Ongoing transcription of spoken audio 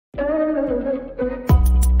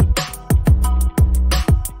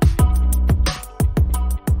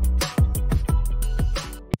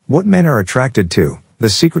What men are attracted to, the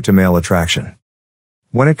secret to male attraction.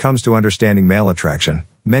 When it comes to understanding male attraction,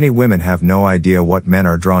 many women have no idea what men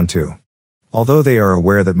are drawn to. Although they are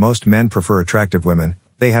aware that most men prefer attractive women,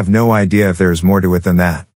 they have no idea if there is more to it than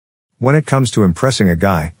that. When it comes to impressing a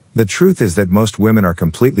guy, the truth is that most women are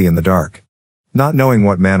completely in the dark. Not knowing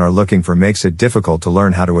what men are looking for makes it difficult to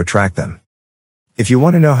learn how to attract them. If you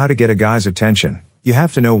want to know how to get a guy's attention, you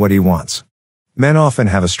have to know what he wants. Men often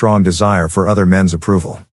have a strong desire for other men's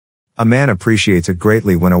approval. A man appreciates it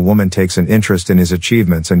greatly when a woman takes an interest in his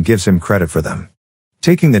achievements and gives him credit for them.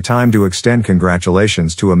 Taking the time to extend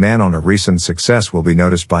congratulations to a man on a recent success will be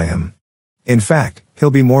noticed by him. In fact, he'll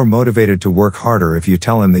be more motivated to work harder if you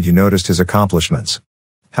tell him that you noticed his accomplishments.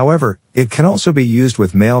 However, it can also be used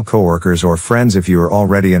with male coworkers or friends if you are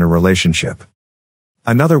already in a relationship.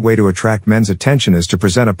 Another way to attract men's attention is to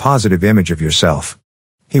present a positive image of yourself.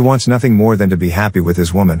 He wants nothing more than to be happy with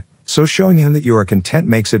his woman, so showing him that you are content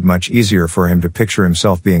makes it much easier for him to picture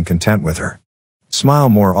himself being content with her. Smile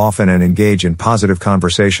more often and engage in positive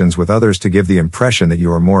conversations with others to give the impression that you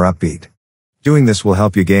are more upbeat. Doing this will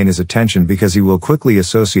help you gain his attention because he will quickly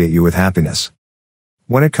associate you with happiness.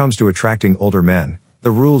 When it comes to attracting older men,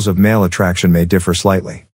 the rules of male attraction may differ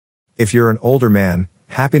slightly. If you're an older man,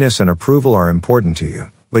 happiness and approval are important to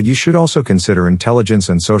you, but you should also consider intelligence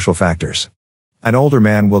and social factors. An older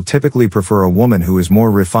man will typically prefer a woman who is more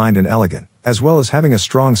refined and elegant, as well as having a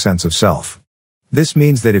strong sense of self. This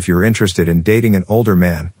means that if you're interested in dating an older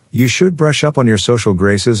man, you should brush up on your social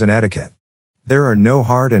graces and etiquette. There are no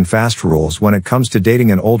hard and fast rules when it comes to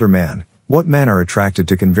dating an older man. What men are attracted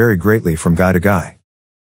to can vary greatly from guy to guy.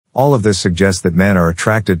 All of this suggests that men are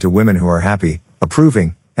attracted to women who are happy,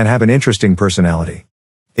 approving, and have an interesting personality.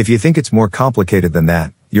 If you think it's more complicated than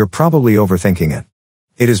that, you're probably overthinking it.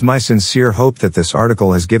 It is my sincere hope that this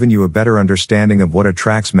article has given you a better understanding of what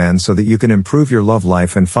attracts men so that you can improve your love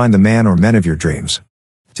life and find the man or men of your dreams.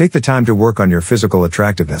 Take the time to work on your physical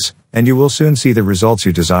attractiveness, and you will soon see the results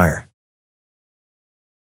you desire.